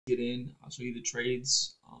Get in. I'll show you the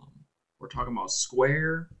trades. We're talking about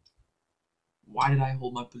Square. Why did I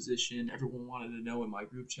hold my position? Everyone wanted to know in my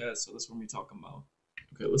group chat, so that's what we're talking about.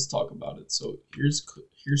 Okay, let's talk about it. So here's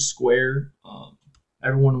Square.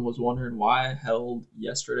 Everyone was wondering why I held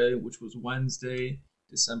yesterday, which was Wednesday,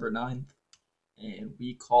 December 9th, and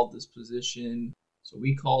we called this position. So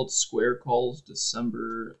we called Square calls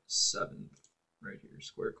December 7th, right here.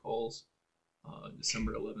 Square calls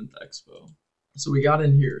December 11th expo. So we got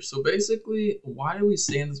in here. So basically, why do we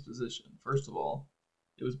stay in this position? First of all,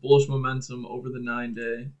 it was bullish momentum over the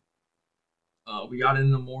 9-day. We got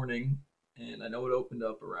in the morning, and I know it opened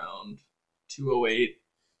up around 208.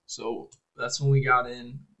 So that's when we got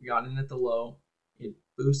in. We got in at the low. It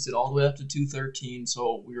boosted all the way up to 213.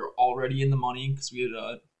 So we were already in the money because we had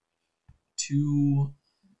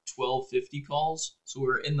 212.50 calls. So we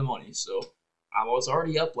were in the money. So I was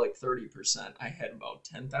already up like 30%. I had about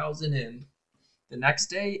 10,000 in. The next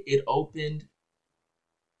day, it opened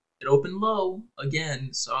low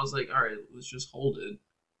again, so I was like, all right, let's just hold it,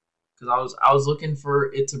 because I was looking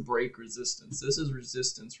for it to break resistance. This is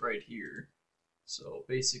resistance right here, so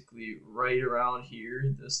basically right around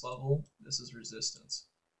here, this level, this is resistance.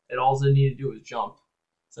 And all it needed to do was jump.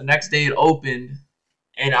 So the next day it opened,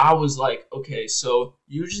 and I was like, okay, so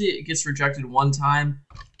usually it gets rejected one time,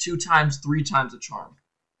 2 times, 3 times a charm.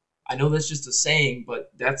 I know that's just a saying,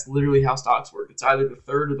 but that's literally how stocks work. It's either the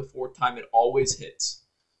 3rd or the 4th time it always hits.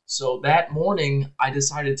 So that morning, I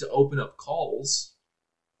decided to open up calls.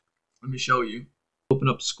 Let me show you. Open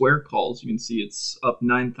up Square calls. You can see it's up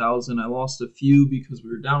 9,000. I lost a few because we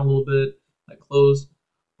were down a little bit. I closed.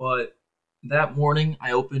 But that morning,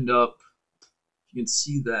 I opened up, you can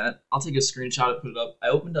see that. I'll take a screenshot and put it up. I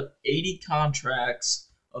opened up 80 contracts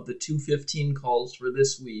of the 215 calls for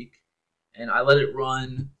this week, and I let it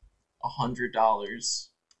run $100.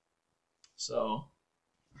 So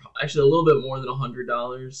actually a little bit more than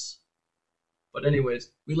 $100. But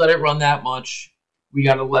anyways, we let it run that much. We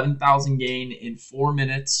got 11,000 gain in 4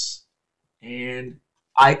 minutes, and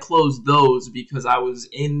I closed those because I was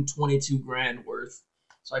in 22 grand worth.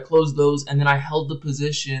 So I closed those, and then I held the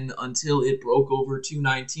position until it broke over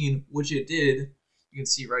 219, which it did. You can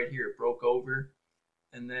see right here, it broke over.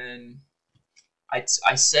 And then I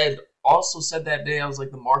also said that day, I was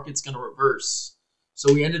like, the market's going to reverse.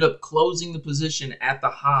 So we ended up closing the position at the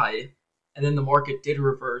high, and then the market did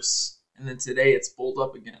reverse, and then today it's pulled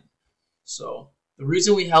up again. So the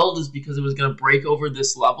reason we held is because it was going to break over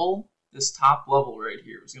this level, this top level right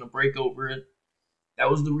here. It was going to break over it. That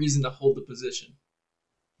was the reason to hold the position.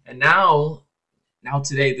 And now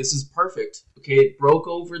today, this is perfect. Okay, it broke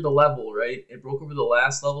over the level, right? It broke over the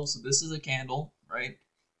last level, so this is a candle, right?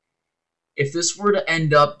 If this were to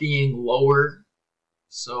end up being lower,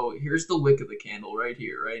 so here's the wick of the candle right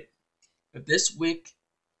here, right? If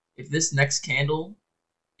this next candle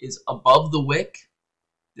is above the wick,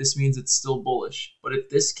 this means it's still bullish. But if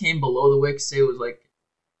this came below the wick, say it was like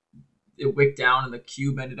it wicked down and the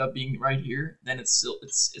cube ended up being right here, then it's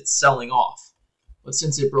selling off. But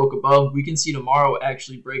since it broke above, we can see tomorrow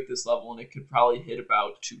actually break this level, and it could probably hit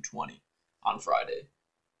about 220 on Friday.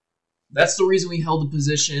 That's the reason we held the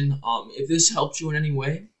position. If this helped you in any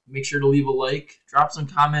way, make sure to leave a like. Drop some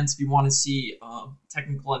comments if you want to see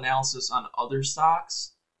technical analysis on other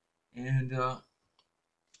stocks. And I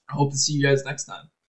hope to see you guys next time.